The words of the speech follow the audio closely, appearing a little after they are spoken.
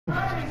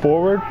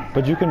forward,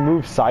 but you can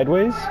move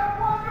sideways.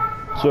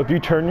 So if you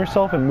turn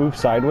yourself and move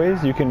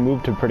sideways, you can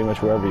move to pretty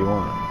much wherever you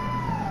want.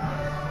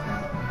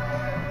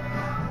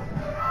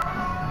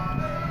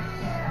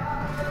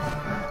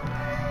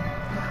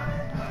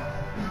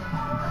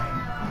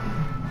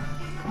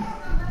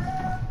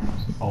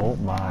 Oh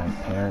my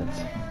parents.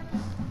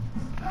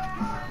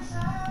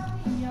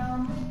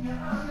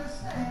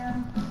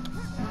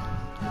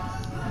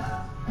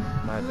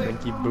 My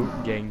Frankie boot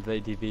gang the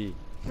ATV.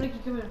 Frankie,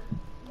 come here.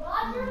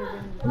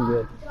 I'm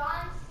good.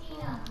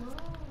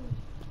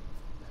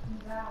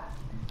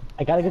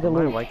 I gotta get the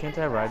loot. Why can't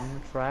I ride in the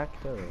track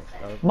though?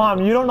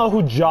 Mom, you don't know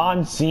who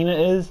John Cena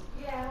is?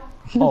 Yeah.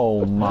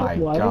 Oh my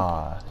What?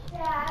 god.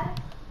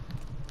 Dad.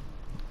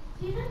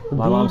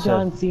 My mom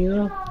John said.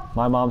 Cena?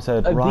 My mom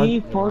said. V.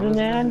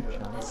 Ferdinand?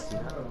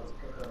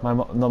 My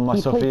He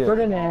played Sophia.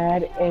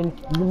 Ferdinand in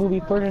the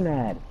movie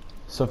Ferdinand.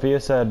 Sophia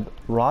said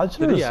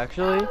Roger. Did he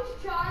actually?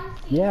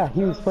 Yeah,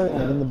 he was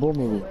Ferdinand in the Bull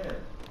movie.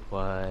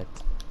 What?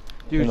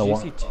 Dude, In the did you wa-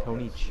 see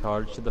Tony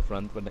charge to the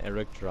front when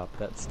Eric dropped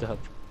that stuff?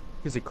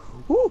 He was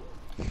like, whoo!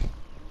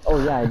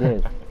 Oh yeah, I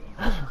did.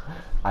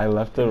 I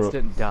left the room.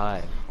 Instant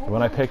die.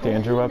 When I picked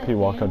Andrew up, he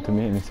walked up to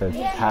me and he said,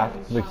 half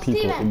the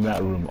people in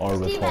that room are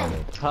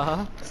retarded.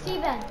 Huh?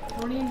 Steven.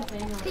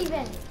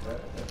 Steven.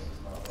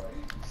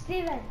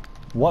 Steven.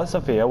 What,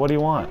 Sophia? What do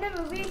you want? In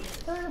the movie,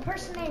 there was a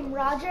person named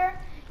Roger.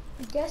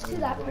 Guess who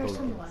that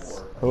person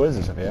was? Who is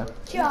it, Sophia?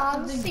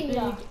 John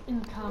Cena.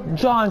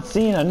 John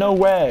Cena, no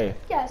way.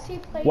 Yes, he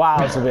played.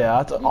 Wow,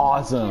 Sophia, that's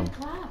awesome.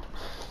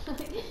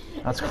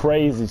 That's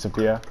crazy,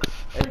 Sophia.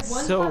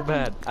 It's so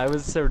bad. I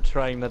was so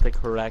trying not to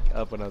crack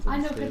up when I was on I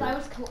know, stage.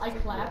 because I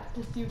clapped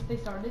to see if they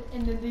started,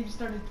 and then they just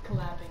started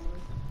clapping. It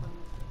was the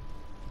funniest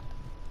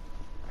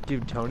thing.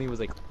 Dude, Tony was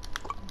like,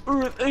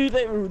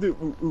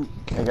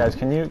 Hey guys,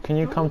 can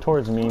you come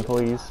towards me,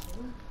 please?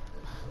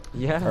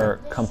 yeah. Or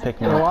come pick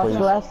me I up, watched the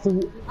please? last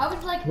two. I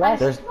was like,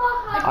 There's-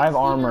 I have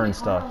armor and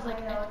stuff. I was like,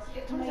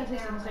 someone said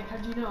this, and I was like,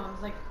 how'd you know? I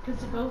was like,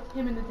 because both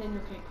him and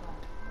Nathaniel can't clap.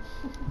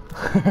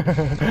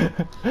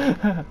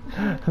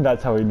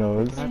 That's how he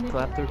knows. Can I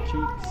clap their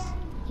cheeks?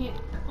 Can't.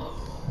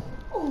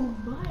 Oh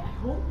my, I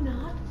hope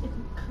not. If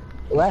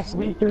Last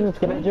week during the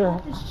schedule.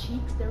 his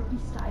cheeks, there would be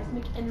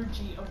seismic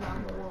energy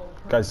around the world.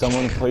 Guys,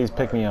 someone please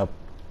pick me up.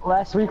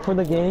 Last week for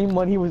the game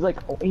when he's like,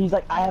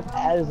 I have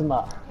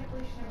asthma.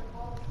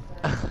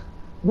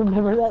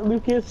 Remember that,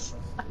 Lucas?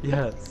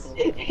 Yes.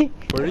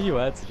 Where are you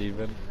at,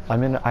 Steven?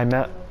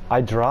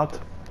 I dropped,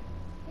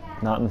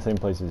 not in the same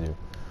place as you.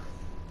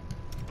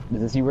 Is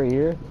this you right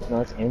here? No,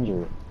 that's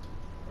Andrew.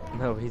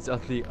 No, he's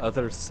on the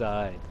other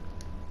side.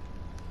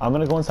 I'm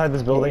gonna go inside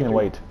this building and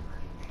wait.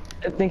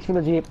 Thanks for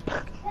the Jeep.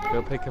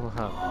 Go pick him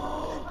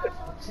up.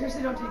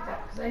 Seriously, don't take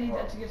that, because I need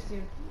that to get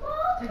Steve.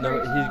 No,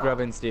 he's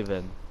grabbing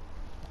Steven.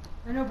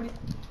 I know, but he...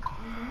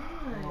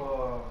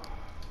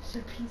 It's a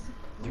piece of...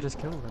 You're just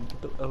gonna run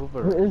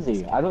over. Where is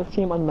he? I don't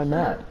see him on my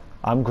map.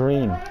 I'm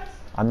green.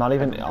 I'm not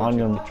even on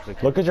your...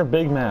 Look at your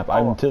big map.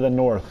 I'm to the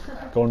north.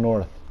 Go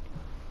north.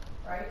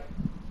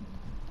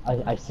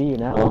 I see you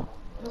now.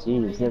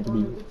 Jeez, you have to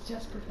be. It's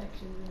just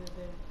protection.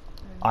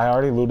 I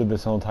already looted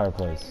this whole entire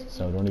place,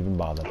 so don't even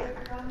bother.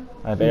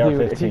 I have Dude,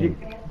 if you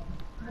AR-15.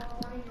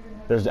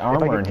 There's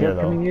armor in here,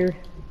 though. Here,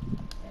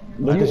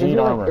 Lucas, you need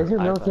armor. is there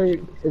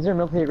a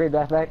military grade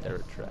backpack? They're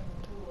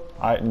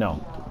trapped.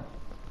 No.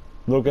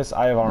 Lucas,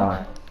 I have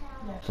armor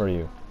for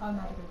you. I'm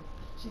not gonna...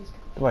 She's...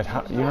 Wait,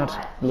 how, you're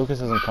not...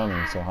 Lucas isn't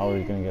coming, so how are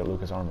you gonna get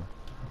Lucas armor?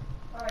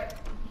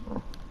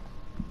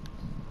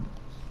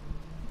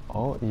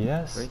 Oh,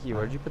 yes. Frankie,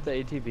 where'd you put the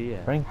ATV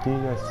at? Frankie,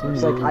 I see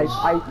It's you. like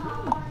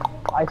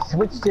I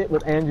switched it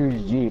with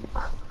Andrew's Jeep.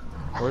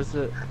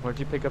 Where'd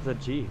you pick up the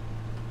Jeep?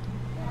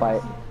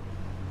 But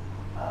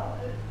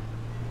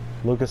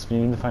Lucas, you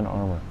need to find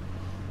armor.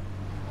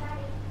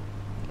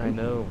 I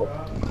know.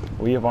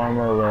 We have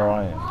armor where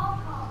I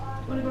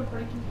am. Wanna go to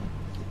Frankie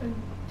and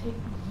take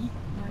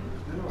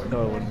Yeet?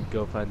 No, I wouldn't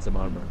go find some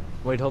armor.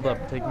 Wait, hold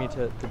up. Take me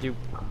to do.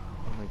 Oh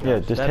my gosh. Yeah,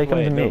 just that take him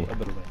way, to no, me. a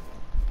little way.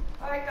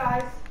 Alright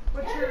guys,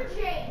 what's your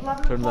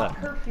 11 Turn o'clock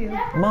left. curfew?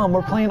 Mom,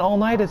 we're playing all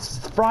night.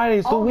 It's Friday.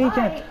 It's the All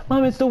weekend. night?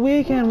 Mom, it's the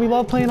weekend. We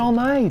love playing all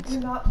night.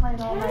 You're not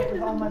playing all night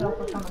with all my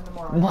help coming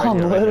tomorrow. Mom, Right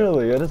here, right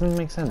literally, that doesn't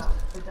make sense.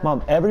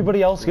 Mom,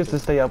 everybody else gets to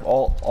stay up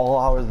all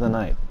hours of the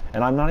night,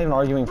 and I'm not even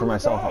arguing for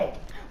myself.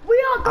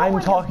 We all going I'm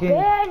to talking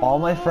bed. all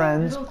my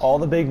friends, all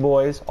the big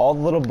boys, all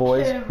the little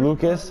boys,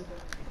 Lucas,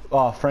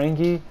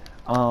 Frankie,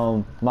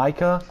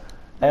 Micah,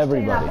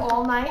 everybody.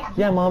 All night?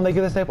 Yeah, Mom, they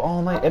get to stay up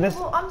all night, and it's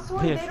Well, I'm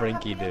sorry, Me they and don't have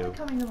Frankie family do.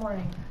 coming in the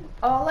morning.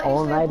 I'll let you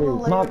All stay up a little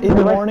nighters. later. Mom, in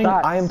the Like morning,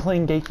 that. I am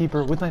playing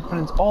Gatekeeper with my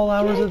friends all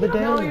hours of the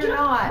No, day. you're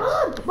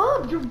not.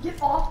 Mom, you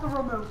get off the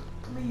remote,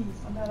 please.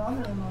 I'm not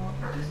on the remote.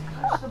 Just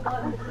push the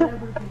button for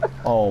everything.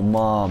 Oh,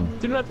 Mom.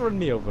 Do not run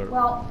me over.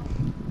 Well,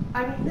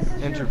 I mean, this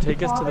is Andrew, your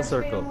take us to the father's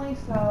circle. family,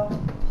 so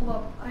hold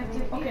up. I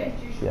have to. Okay.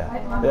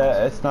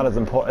 Yeah, it's not as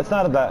important. It's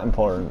not that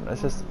important.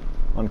 It's just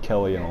on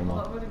Kelly and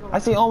Oma. I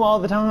see Oma all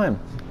the time.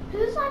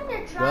 Who's on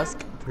your truck?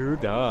 Dusk to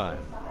dawn.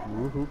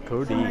 Woohoo,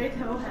 Cody. Sorry,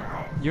 go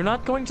ahead. You're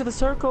not going to the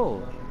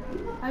circle.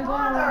 I'm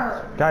going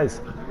around. Guys,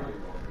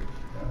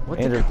 What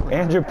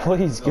Andrew,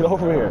 please get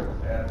over here.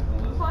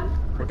 Fun.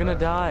 We're gonna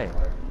die.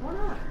 Why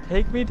not?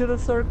 Take me to the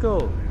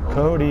circle.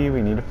 Cody,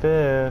 we need a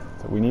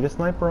fifth. We need a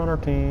sniper on our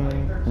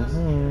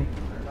team.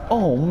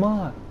 Oh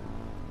my.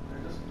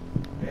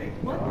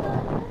 What the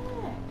heck?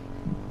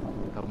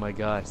 Oh my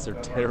gosh, they're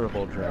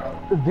terrible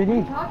drones.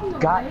 Vinny Talking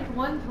of got, raid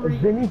 1-3.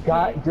 Vinny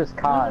got just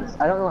cause.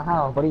 I don't know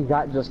how, but he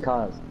got just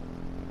cause.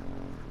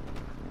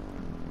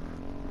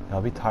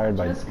 I'll be tired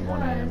by Just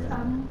 1 a.m.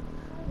 I'm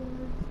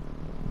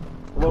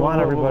Come on,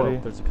 everybody.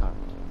 There's a car.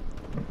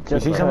 You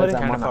see somebody? It's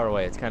kind of far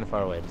away. It's kind of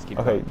far away. Just keep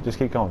Okay, going. just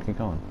keep going, keep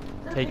going.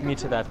 Take me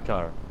to that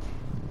car.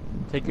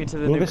 Take me to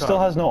the new Lucas car. still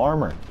has no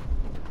armor.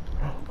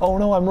 Oh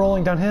no, I'm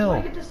rolling Can I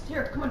downhill. get this?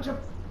 Here, come on, jump.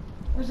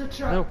 There's a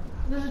truck. No.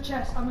 There's a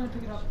chest. I'm gonna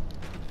pick it up.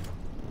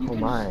 You Oh can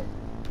my.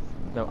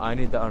 No, I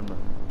need the armor.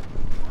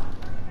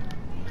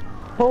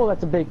 Oh,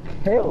 that's a big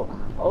kill.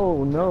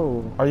 Oh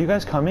no. Are you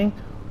guys coming?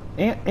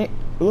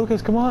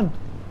 Lucas, come on.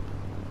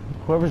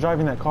 Whoever's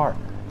driving that car.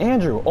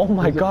 Andrew, oh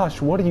my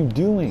gosh, what are you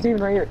doing?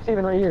 Steven right here.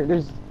 Steven right here.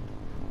 There's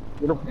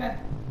little. Okay,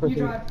 you person.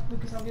 drive,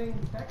 Lucas. I'm getting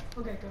this back.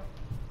 Okay, go.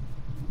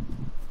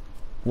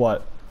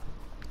 What?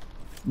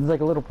 There's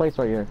like a little place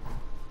right here.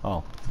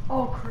 Oh,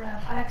 Oh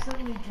crap! I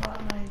accidentally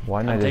dropped my.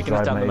 why didn't I I'm just taking us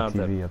drive down my the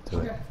mountain. ATV up to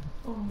it? Okay.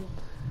 Oh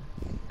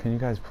no. Can you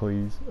guys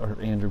please, or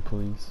Andrew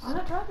please? I'm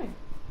not driving.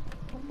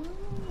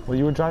 Well,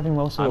 you were driving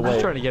most of I'm the just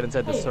way. trying to get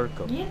inside the Hey,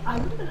 circle. I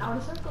would have been out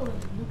of circle if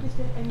Lucas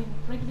did. I mean,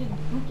 Frankie didn't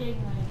boot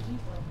gang my Jeep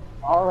like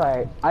that. All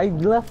right, I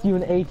left you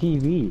an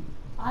ATV.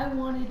 I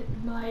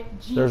wanted my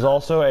Jeep. There's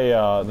also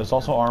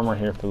armor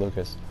here for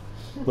Lucas.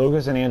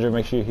 Lucas and Andrew,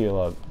 make sure you heal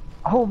up.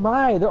 Oh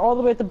my, they're all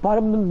the way at the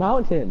bottom of the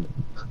mountain.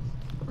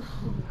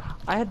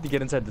 I had to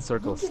get inside the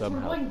circle Lucas,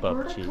 somehow. we're going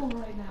Buff cheat. vertical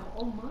right now.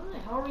 Oh my,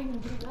 how are we even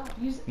getting up?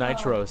 Use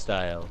Nitro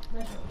style.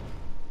 Nitro.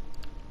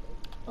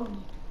 Oh neat.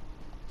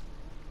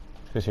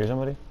 Just hear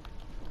somebody?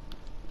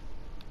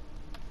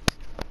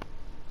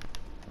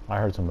 I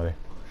heard somebody.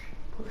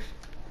 Push.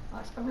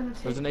 I'm gonna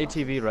take There's an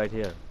ATV right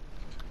here.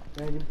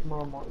 Maybe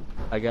tomorrow morning.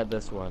 I got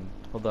this one.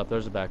 Hold up,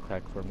 there's a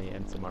backpack for me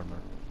and some armor.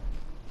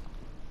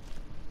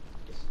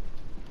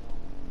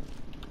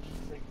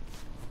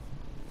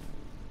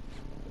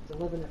 It's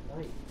 11 at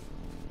night.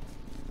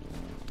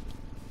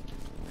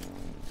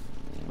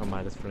 Oh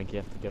my, does Frankie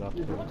have to get off?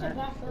 What's your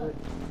back up?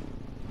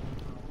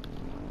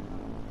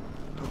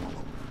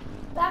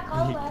 Back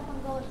all the way up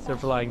and go as They're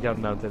fast flying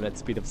down mountain at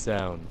speed of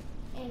sound.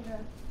 as Andrew.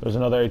 There's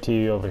another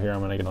ATV over here. I'm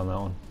gonna get on that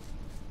one.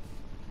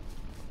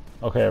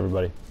 Okay,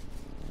 everybody.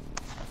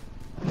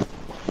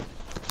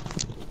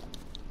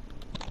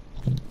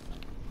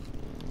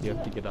 You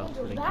have to get off,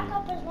 Andrew, Frankie. back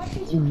up as much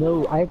as you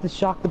No, I have to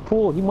shock the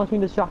pool. He wants me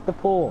to shock the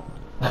pool.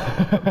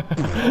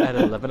 At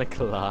 11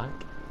 o'clock?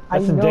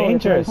 That's I know,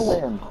 dangerous. It's my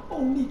plan.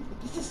 Oh neat.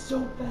 This is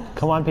so fast.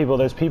 Come on, people.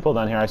 There's people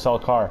down here. I saw a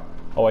car.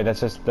 Oh wait, that's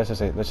just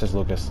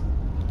Lucas.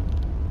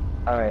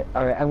 All right.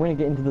 I'm gonna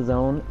get into the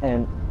zone,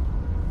 and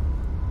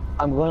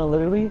I'm gonna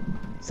literally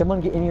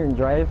someone get in here and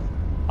drive.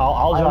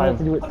 I'll I don't have drive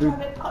to do it I'll through.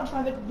 drive it. I'll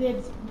drive it.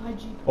 Dibs. My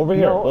Jeep. over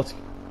here. No. Let's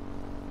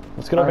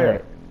get over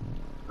Alright. here.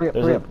 Hurry up,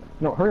 There's hurry a- up.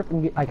 No, hurry up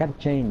and get. I gotta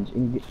change.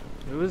 And get,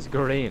 It was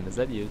green. Is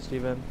that you,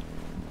 Steven?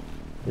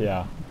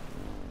 Yeah.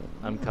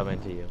 I'm coming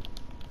to you.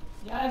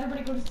 Yeah,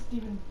 everybody go to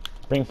Steven.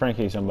 Bring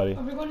Frankie, somebody.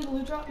 Are we going to the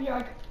loot drop?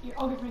 Yeah,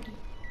 I'll get Frankie.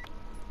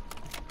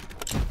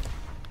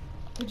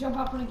 We jump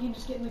out, Frankie, and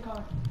just get in the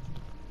car.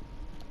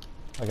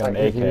 I got an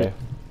Alright, AK.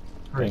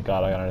 Thank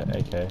God I got an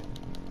AK.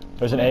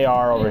 There's an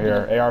AR over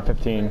here.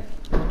 AR-15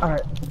 all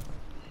right.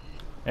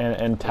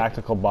 and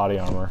tactical body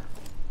armor.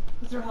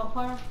 Is there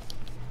hellfire?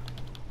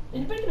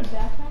 Anybody get a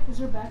backpack? Is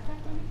there a backpack,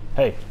 maybe?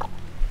 Hey.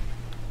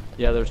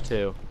 Yeah, there's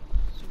two.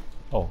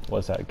 Oh,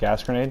 what's that?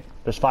 Gas grenade?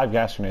 There's 5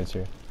 gas grenades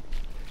here.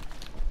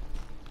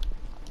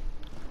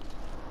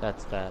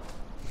 That's that.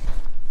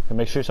 And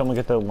make sure someone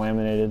get the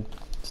laminated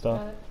stuff.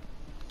 Got it.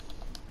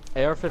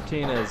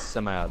 AR-15 is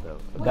semi-auto.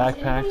 What,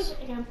 Backpacks. is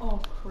anybody's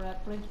oh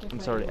crap, Frankie, get I'm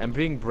Frankie. sorry, I'm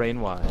being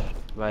brainwashed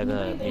by the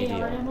Anybody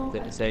have AR media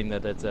ammo? saying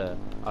that it's a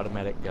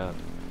automatic gun.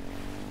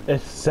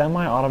 It's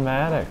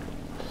semi-automatic.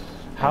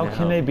 How know.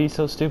 can they be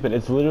so stupid?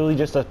 It's literally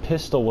just a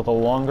pistol with a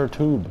longer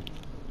tube.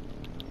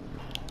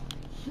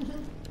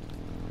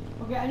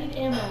 Okay, I need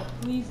ammo.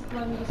 Please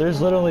let me. There's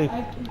ammo. literally I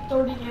have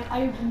 30. I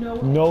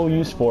have No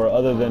use for it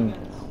other than,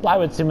 why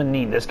would someone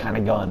need this kind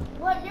of gun?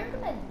 Well, you're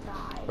gonna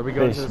die. Are we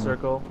going to the Basement.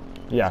 circle?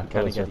 Yeah, go to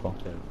Kinda the circle.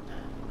 there.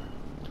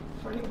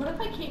 What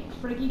if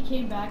Frankie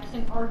came back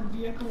and our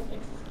vehicle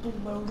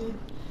exploded?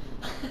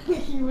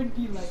 He would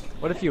be like.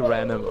 What if you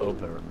ran him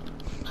over?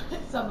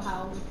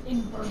 Somehow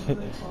inverted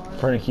the car.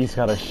 Frankie's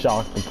gotta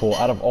shock the pool.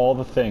 Out of all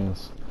the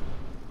things,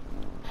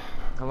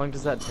 How long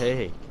does that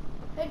take?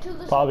 Head to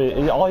the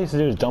probably all he has to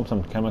do is dump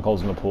some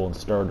chemicals in the pool and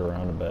stir it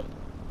around a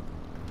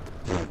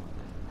bit.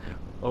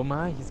 Oh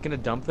my, he's gonna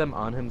dump them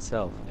on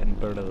himself and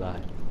burn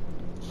alive.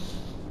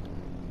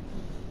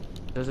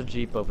 There's a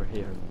Jeep over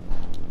here.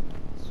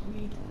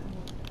 Sweet.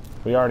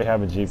 We already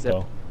have a Jeep Except-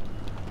 though.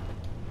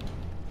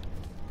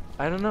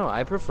 I don't know,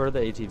 I prefer the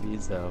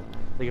ATVs though.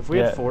 Like if we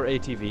Yeah. had 4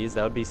 ATVs,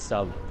 that would be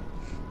solid.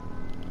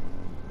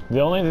 The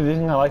only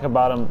thing I like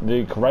about them,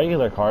 the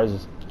regular cars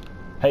is...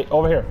 Hey,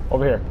 over here,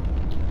 over here.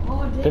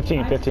 Oh, dang 15,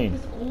 it. I 15.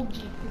 This old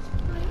Jeep. It's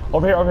pretty...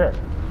 Over here, over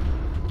here.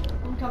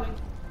 I'm coming.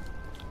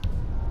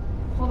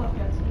 Hold up,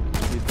 guys.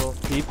 People,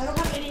 peeps. I don't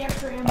have any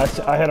extra ammo.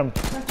 I hit him. I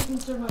have to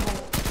conserve my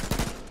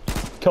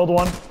bullets. Killed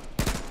one.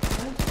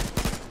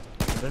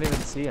 I don't even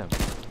see him.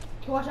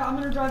 Okay, watch out. I'm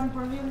gonna drive in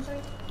front of you in a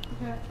second.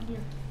 Okay, I'm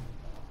here.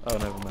 Oh,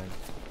 never mind.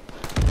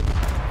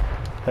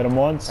 Hit him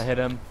once. I hit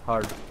him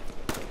hard.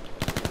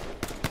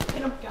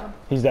 Hit him. Got him.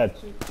 He's dead.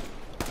 Sweet.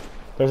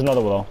 There's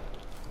another though.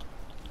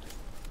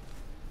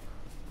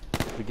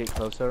 We get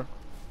closer.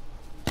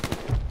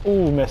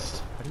 Ooh,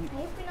 missed.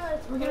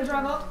 We're gonna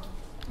drive up.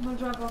 I'm gonna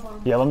drive up on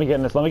him. Yeah, let me get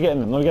in this. Let me get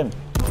in. Let me get in.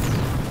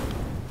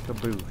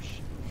 Kaboosh.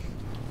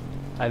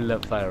 I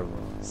love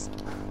fireworks.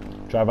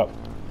 Drive up.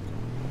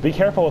 Be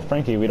careful with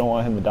Frankie. We don't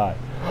want him to die.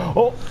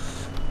 Oh.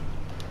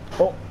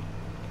 Oh.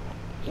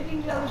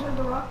 Hitting the other side of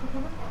the rock.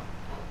 Come on.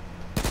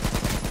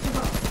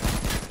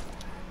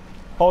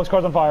 Oh, his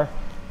car's on fire.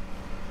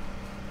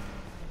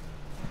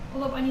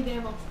 Hold up. I need the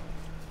ammo.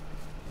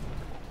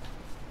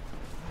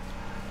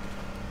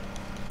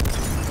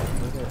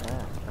 Look at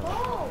that.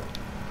 Oh,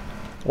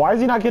 Why is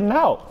he not getting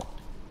out?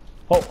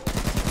 Oh.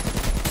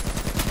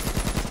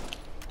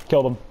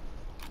 Killed him.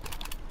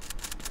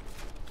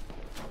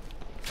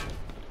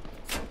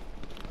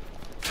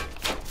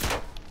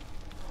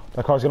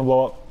 That car's gonna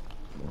blow up.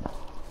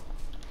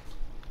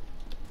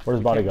 Where's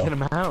his body go? Get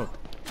him out.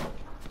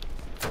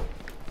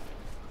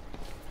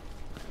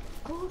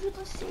 go to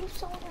the safe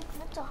zone and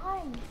put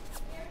behind.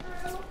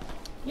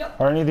 Yep.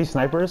 Are any of these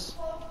snipers?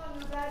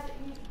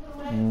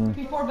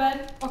 Before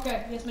bed.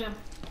 Okay. Yes, ma'am.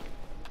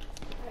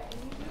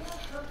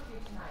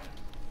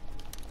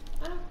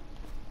 I know.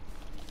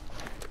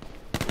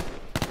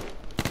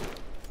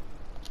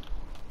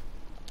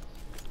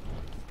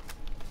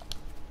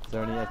 Is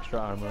there any extra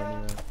armor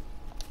anywhere?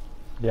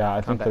 Yeah,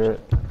 I think Combat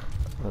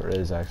there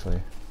is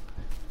actually.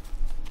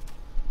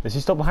 Is he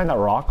still behind that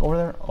rock over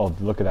there? Oh,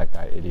 look at that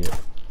guy, idiot.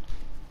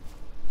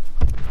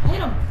 I hit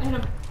him. I hit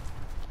him.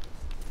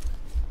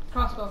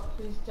 Crossbow.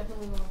 Please,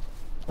 definitely low.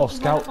 Oh,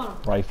 Just ride up on him.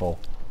 scout rifle.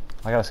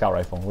 I got a scout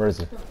rifle. Where is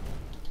he?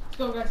 Let's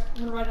go, guys.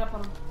 I'm gonna ride up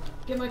on him.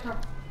 Get my car.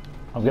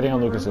 I'm getting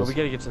on Oh, Lucas's. we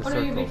gotta get to the Oh no,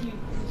 you circle. make you.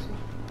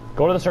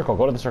 Go to the circle.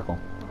 Go to the circle.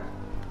 Okay.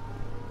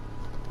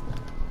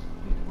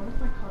 Wait, what if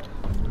my car?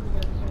 I remember you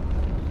guys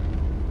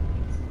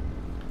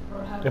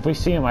are gonna- If we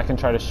see him, I can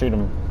try to shoot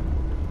him.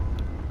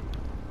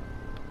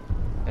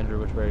 Andrew,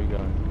 which way are you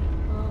going?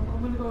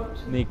 I'm gonna go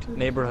to Neat to-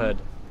 neighborhood.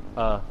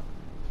 Okay,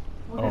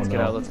 Let's get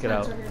so out, let's these get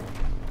guys out. are here.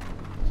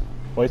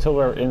 Wait till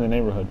we're in the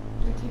neighborhood.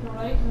 We take a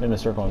right and In the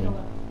circle, I take a mean.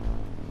 left.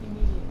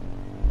 Immediate.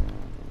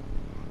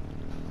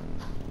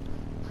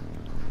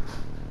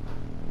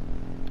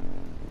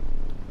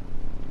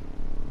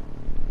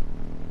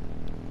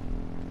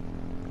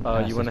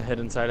 You wanna head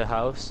inside a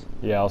house?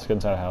 Yeah, let's get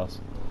inside a house.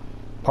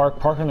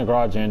 Park in the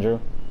garage, Andrew.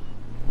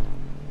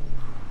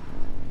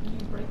 Can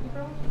you break the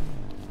garage?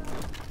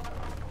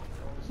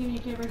 See, you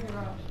can't break the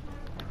garage.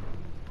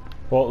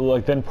 Well,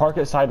 like then park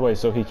it sideways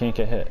so he can't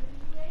get hit.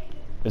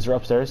 Is there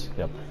upstairs?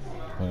 Yep.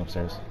 Going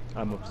upstairs.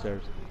 I'm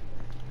upstairs.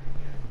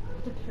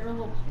 It's a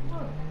parallel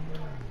park.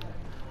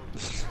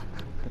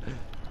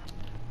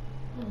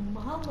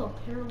 Mahalo,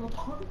 parallel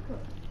parker.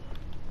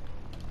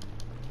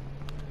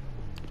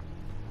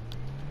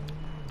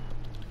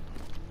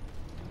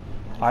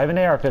 I have an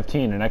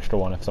AR-15, an extra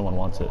one if someone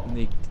wants it.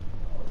 Neat.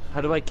 How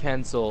do I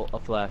cancel a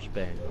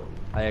flashbang?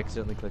 I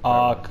accidentally clicked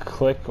right one.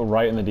 Click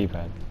right in the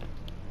D-pad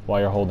while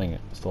you're holding it.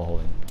 Still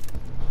holding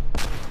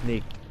it.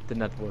 Neat. Did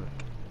not work.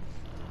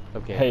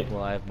 Okay, Hey.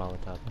 well I have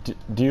Molotov.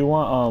 Do you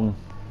want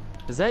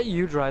Is that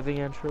you driving,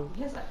 Andrew?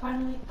 Yes, I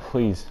finally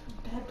please,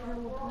 had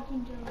parallel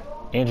parking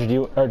job.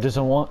 Andrew? Does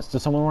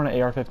someone want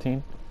an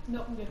AR-15?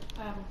 No, I'm good.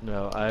 I have them.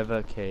 No, I have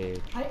a KH.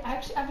 I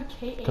actually have a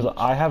KH. Because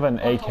I have an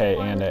AK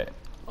and a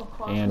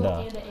crossbow and and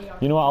a AR.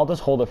 you know what? I'll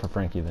just hold it for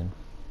Frankie then.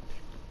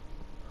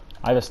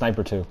 I have a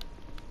sniper too.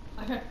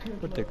 I got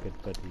good. What a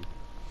good buddy.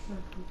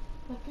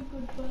 Like a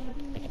good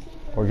buddy.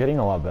 We're getting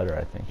a lot better,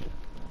 I think.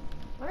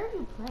 What are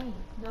you playing?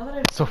 Now that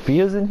I've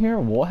Sophia's in here?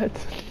 What?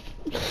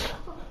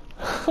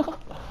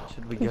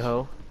 Should we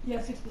go?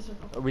 yeah, 60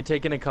 circle. Are we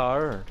taking a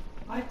car? Or?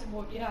 I have to.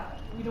 Well, yeah,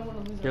 we don't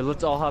want to lose. Here, our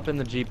let's car. all hop in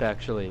the Jeep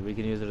actually. We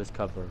can use it as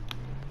cover.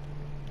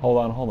 Hold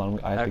on.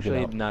 I have to Actually,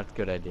 get out. not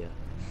good idea.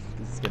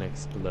 This is gonna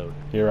explode.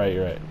 You're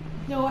right.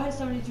 No, I have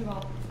 72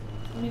 health.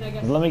 I mean, I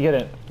guess. Let me get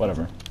it.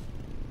 Whatever. You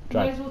might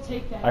Drive. as well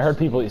take that. I heard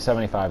people eat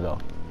 75 though.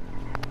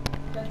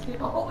 That's good.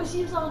 Oh, I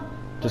see his on.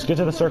 Just get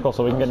to the circle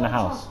so we can get in the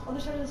house. Other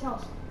side of this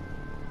house.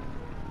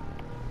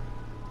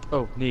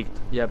 Oh, neat.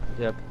 Yep.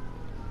 Are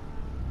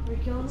you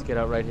killing Let's him? get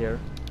out right here.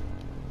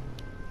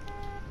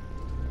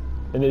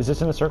 And is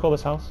this in the circle,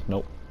 this house?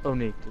 Nope. Oh,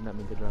 neat. Did not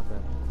mean to drop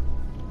that.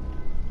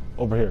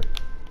 Over here.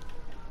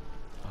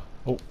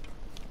 Oh.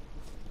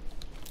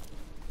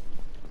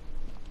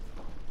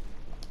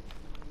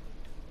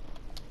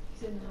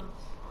 He's in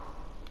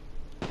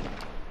the house.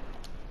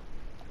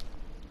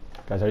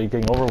 Guys, are you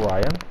getting over where I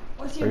am?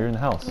 Oh, I see Or you're him. in the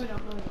house? No, we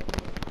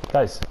don't.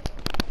 Guys.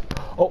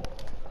 Oh.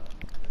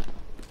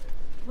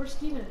 Where's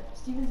Steven?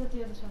 Steven's at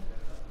the other side.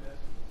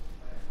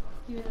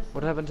 Steven is.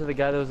 What happened to the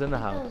guy that was in the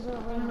That house? was over.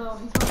 I don't know.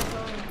 He's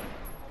probably going.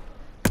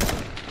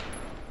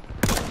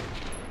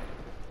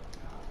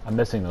 I'm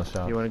missing those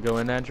shots. You want to go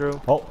in, Andrew?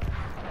 Oh,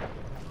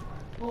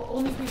 Well,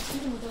 only if we have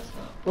Steven with us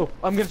though. Oh,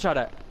 I'm getting shot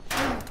at.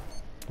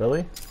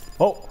 really?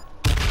 Oh,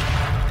 That's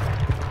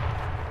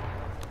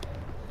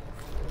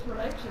what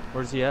I actually.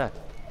 Where's he at?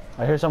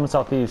 I hear someone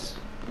southeast.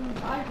 I'm gonna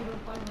die if we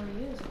don't find where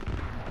he is.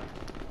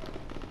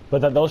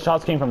 But those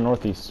shots came from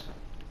northeast.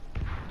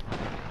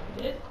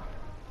 You did?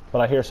 But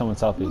I hear someone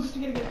Lucas, southeast.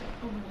 you gotta get.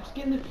 Oh my gosh,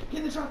 get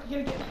in the truck.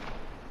 You gotta get.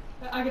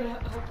 I gotta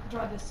help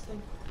drive this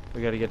thing.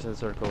 We gotta get to the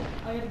circle.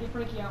 I gotta get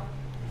Frankie out.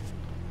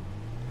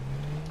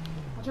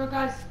 Watch out,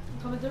 guys.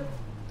 I'm coming through.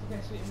 Okay,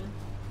 sweet, man.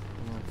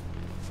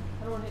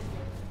 I don't want to hit you.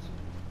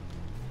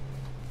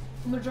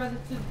 I'm gonna drive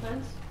this through the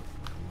fence.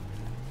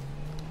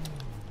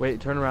 Wait,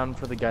 turn around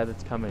for the guy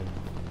that's coming.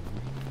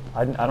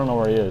 I don't know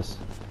where he is.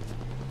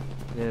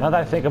 Yeah, Now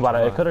that I think about it,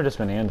 it come could have just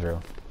been Andrew.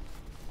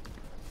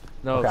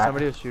 No, Okay.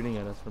 somebody was shooting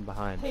at us from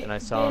behind, Hey, and I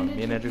saw him.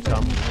 Me and Andrew bandage,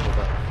 saw him. when we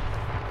pulled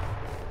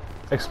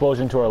up.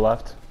 Explosion to our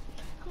left.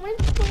 I'm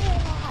still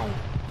alive.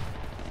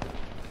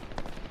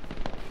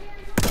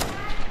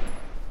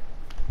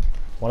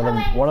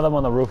 One of them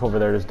on the roof over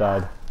there just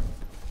died.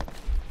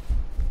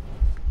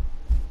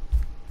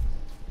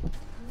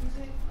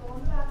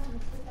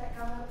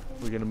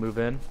 We're gonna move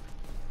in.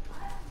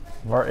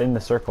 We're in the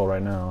circle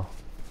right now.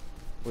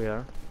 We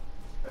are.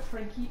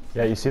 Frankie.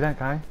 Yeah, you see that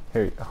guy?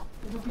 Here. You, oh,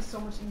 It'll be so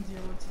much easier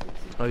once you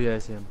get to. Oh yeah, I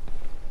see him.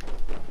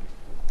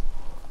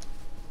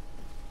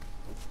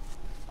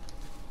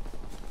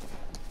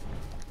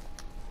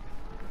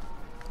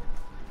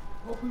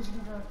 Oh, who's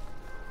gonna drive?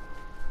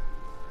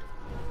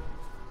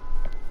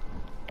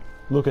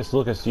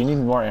 Lucas, do you need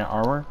more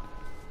armor?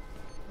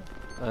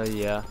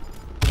 Yeah.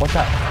 What's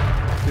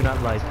that? Do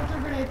not like. Sensor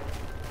grenade.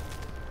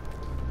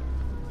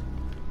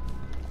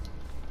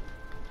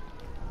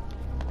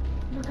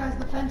 Look, guys,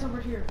 the fence over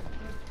here.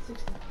 Like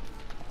 60.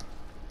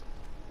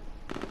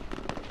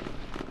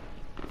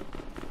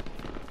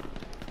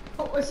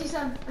 Oh, I see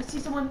some. I see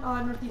someone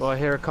northeast. Oh, I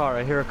hear a car.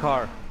 I hear a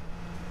car.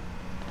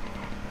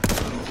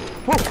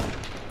 Whoa!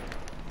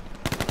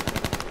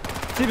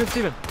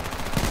 Steven!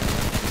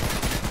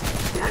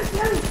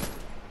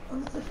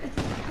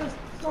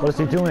 What is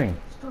he doing?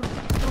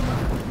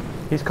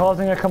 He's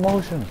causing a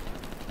commotion.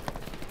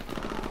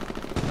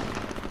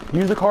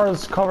 Use the car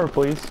as cover,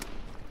 please.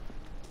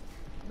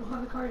 Don't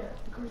have the car yet.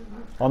 The car's in here.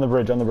 On the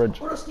bridge.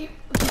 Oh no, Steve.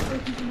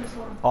 Frankie's in this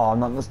one. Oh, I'm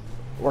not in this.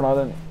 We're not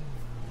in.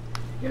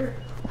 Here.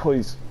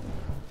 Please.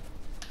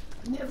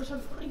 On the other side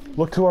of Frankie.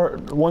 Look to our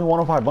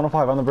 105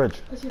 on the bridge.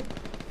 I see him.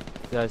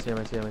 Yeah, I see him.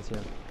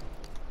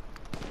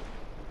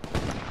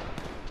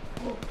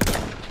 Oh.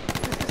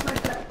 Let's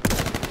snipe that.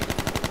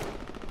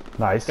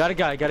 Nice. Got a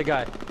guy. Good. Good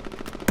job.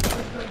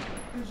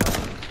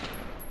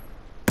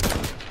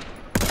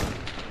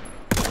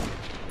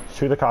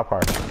 Shoot the cop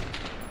car.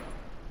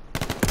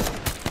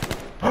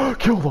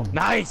 Kill them.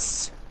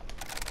 Nice!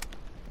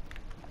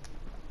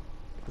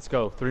 Let's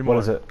go. 3 more.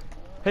 What is it?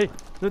 Hey,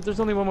 there's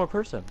only one more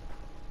person.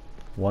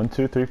 1,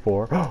 2, 3,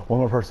 4. One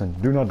more person.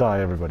 Do not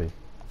die, everybody.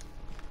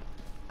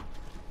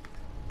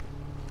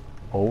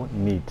 Oh,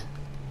 neat.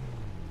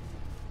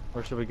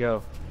 Where should we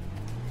go?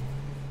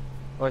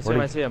 Oh, I see Where'd him.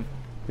 he- I see him.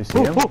 You see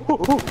him?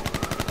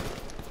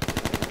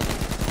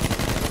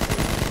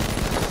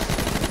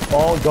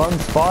 All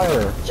guns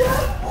fire.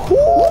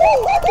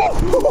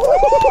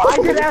 I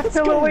did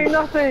absolutely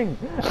nothing!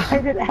 I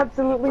did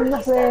absolutely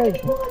nothing!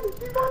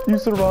 You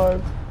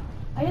survived.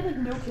 I had like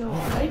no kills.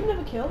 Did I even have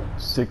a kill?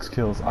 6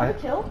 kills. I had a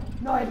kill?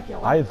 No, I had a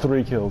kill. I had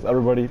 3 kills.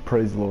 Everybody,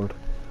 praise the Lord.